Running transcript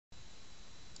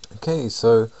Okay,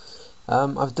 so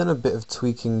I've done a bit of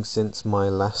tweaking since my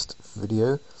last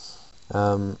video.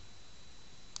 Um,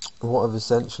 what I've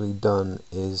essentially done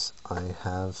is I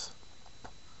have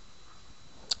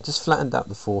just flattened out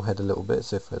the forehead a little bit,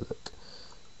 so if I look,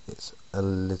 it's a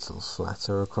little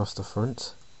flatter across the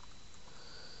front.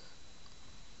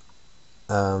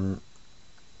 In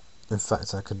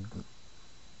fact, I could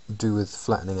do with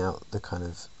flattening out the kind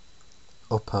of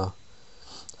upper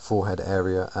forehead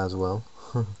area as well.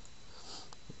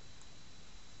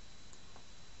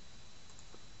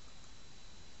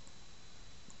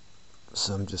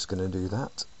 So I'm just going to do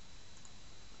that.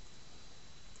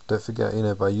 Don't forget,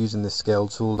 by using this scale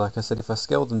tool, like I said, if I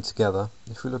scale them together,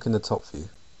 if we look in the top view,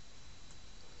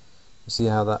 you see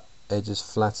how that edge is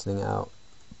flattening out.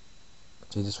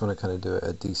 So you just want to kind of do it at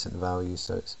a decent value,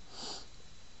 so it's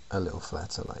a little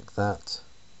flatter like that.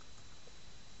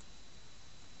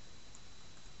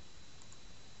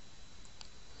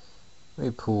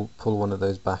 Maybe pull one of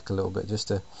those back a little bit just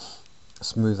to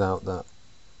smooth out that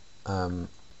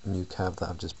new curve that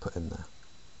I've just put in there,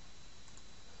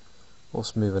 or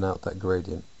smoothing out that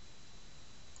gradient,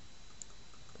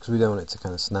 because we don't want it to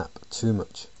kind of snap too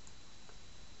much.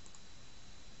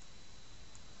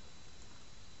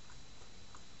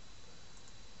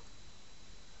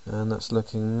 And that's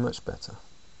looking much better.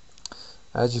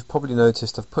 As you've probably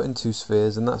noticed, I've put in two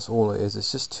spheres, and that's all it is.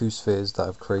 It's just two spheres that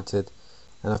I've created,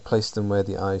 and I've placed them where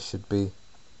the eyes should be.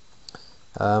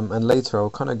 And later I'll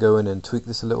kind of go in and tweak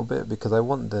this a little bit, because I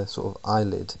want the sort of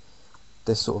eyelid,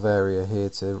 this sort of area here,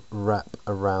 to wrap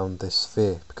around this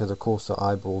sphere, because of course the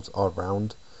eyeballs are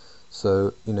round.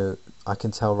 So I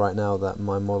can tell right now that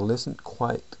my model isn't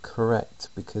quite correct,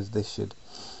 because this should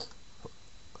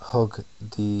hug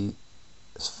the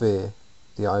sphere,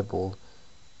 the eyeball,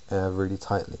 really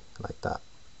tightly like that.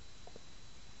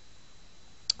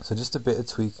 So just a bit of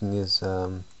tweaking is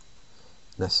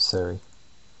necessary,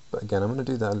 but again, I'm going to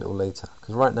do that a little later,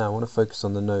 because right now I want to focus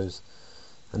on the nose,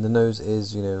 and the nose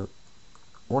is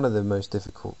one of the most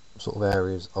difficult sort of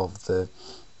areas of the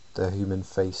human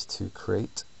face to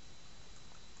create.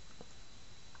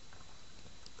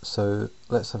 So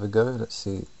let's have a go. Let's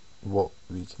see what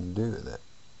we can do with it.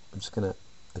 I'm just going to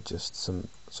adjust some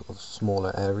sort of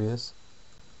smaller areas.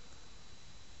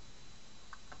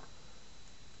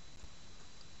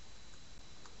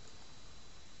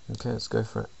 Okay, let's go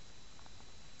for it.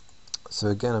 So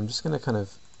again, I'm just going to kind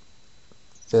of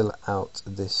fill out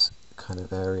this kind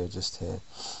of area just here.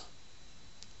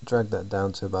 Drag that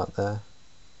down to about there.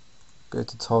 Go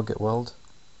to target weld,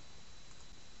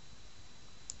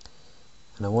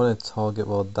 and I want to target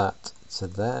weld that to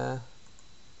there.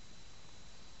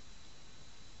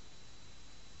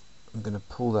 I'm going to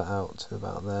pull that out to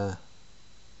about there,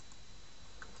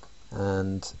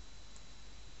 and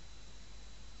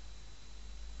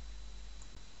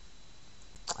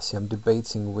see, I'm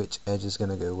debating which edge is going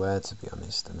to go where, to be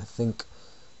honest, and I think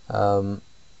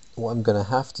what I'm going to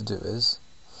have to do is,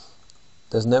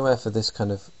 there's nowhere for this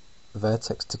kind of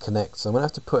vertex to connect, so I'm going to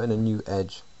have to put in a new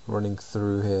edge running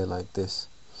through here like this.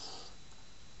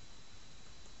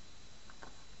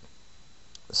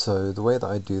 So the way that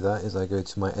I do that is I go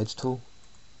to my edge tool,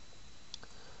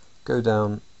 go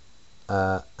down,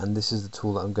 and this is the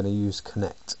tool that I'm going to use,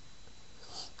 connect.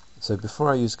 So before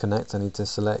I use connect, I need to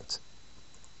select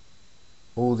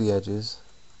all the edges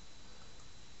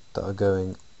that are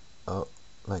going up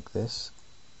like this,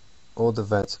 all the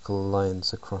vertical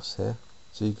lines across here,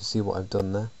 so you can see what I've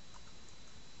done there.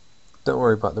 Don't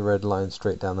worry about the red line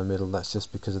straight down the middle, that's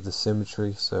just because of the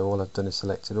symmetry. So all I've done is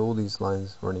selected all these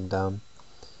lines running down,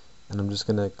 and I'm just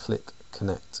going to click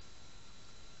connect,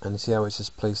 and you see how it's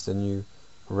just placed a new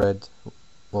red,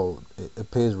 well, it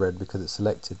appears red because it's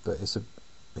selected, but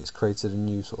it's created a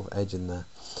new sort of edge in there.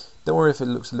 Don't worry if it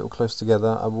looks a little close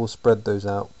together, I will spread those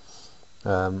out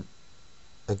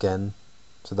again,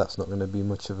 so that's not going to be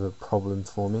much of a problem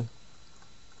for me.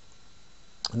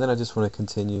 And then I just want to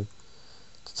continue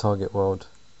to target weld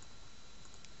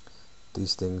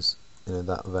these things,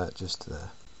 that vert just there.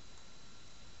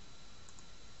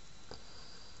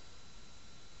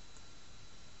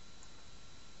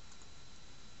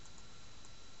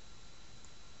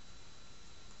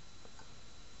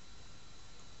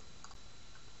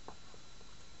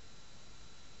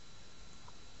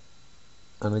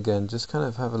 And again, just kind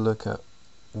of have a look at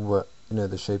what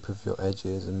the shape of your edge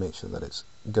is, and make sure that it's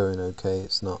going okay.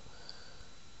 It's not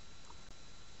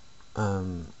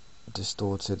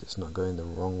distorted, it's not going the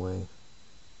wrong way.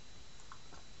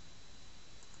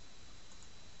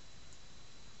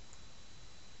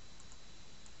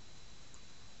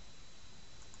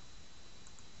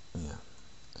 Yeah,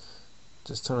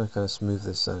 Just trying to kind of smooth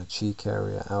this cheek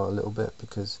area out a little bit,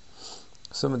 because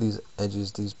some of these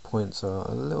edges, these points are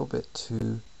a little bit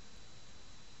too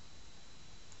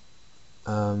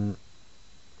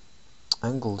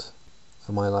angled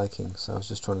for my liking, so I was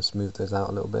just trying to smooth those out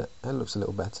a little bit. It looks a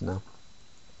little better now.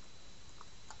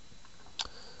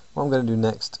 What I'm going to do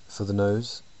next for the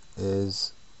nose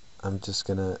is I'm just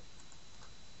going to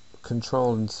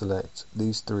control and select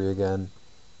these three again,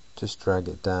 just drag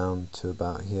it down to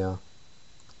about here.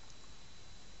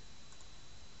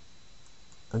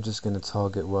 I'm just going to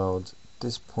target weld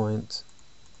this point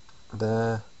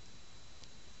there,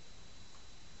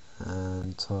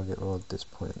 and target weld this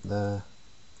point there.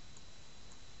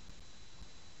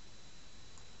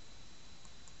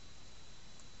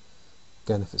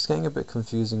 Again, if it's getting a bit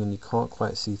confusing and you can't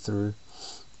quite see through,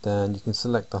 then you can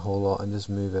select the whole lot and just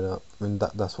move it up. I mean,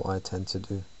 that's what I tend to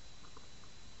do.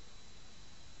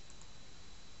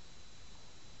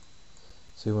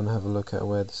 So you want to have a look at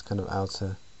where this kind of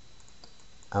outer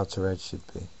edge should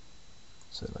be.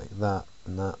 So like that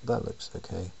and that looks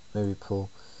okay. Maybe pull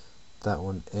that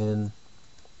one in.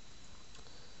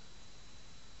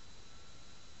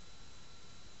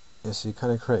 Yeah, so you're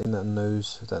kind of creating that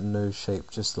nose shape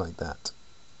just like that.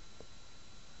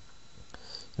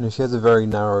 You know, she has a very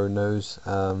narrow nose,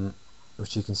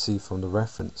 which you can see from the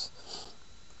reference,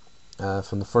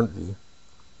 from the front view.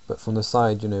 But from the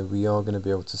side, you know, we are going to be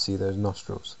able to see those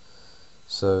nostrils.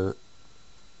 So,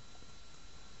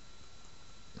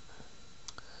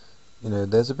 you know,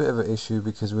 there's a bit of an issue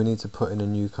because we need to put in a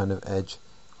new kind of edge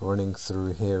running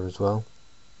through here as well.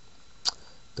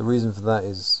 The reason for that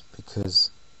is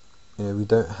because, you know, we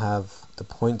don't have the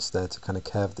points there to kind of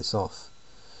curve this off.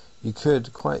 You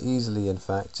could quite easily, in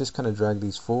fact, just kind of drag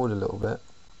these forward a little bit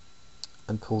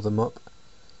and pull them up,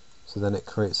 so then it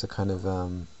creates a kind of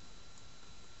a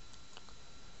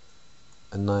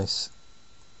nice,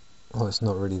 well, it's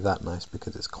not really that nice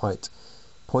because it's quite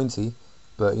pointy,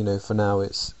 but you know, for now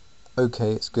it's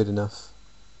okay, it's good enough.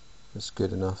 It's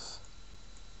good enough,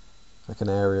 like an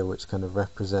area which kind of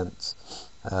represents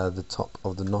the top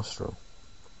of the nostril.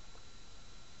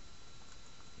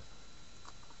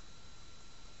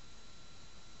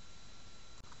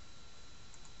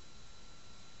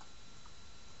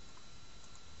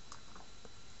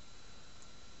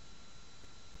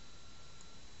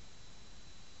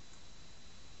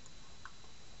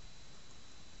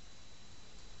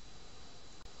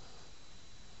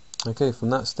 Okay, from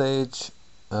that stage,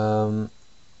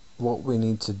 what we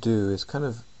need to do is kind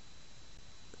of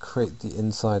create the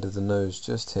inside of the nose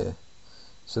just here.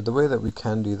 So the way that we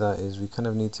can do that is we kind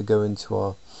of need to go into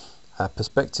our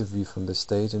perspective view from this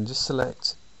stage and just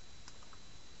select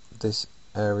this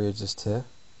area just here.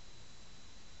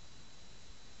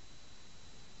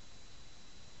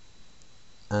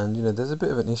 And you know, there's a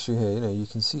bit of an issue here. You know, you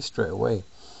can see straight away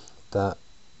that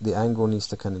the angle needs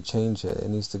to kind of change here. It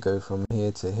needs to go from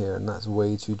here to here, and that's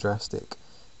way too drastic.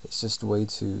 It's just way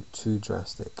too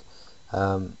drastic.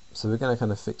 So we're going to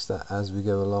kind of fix that as we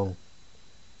go along.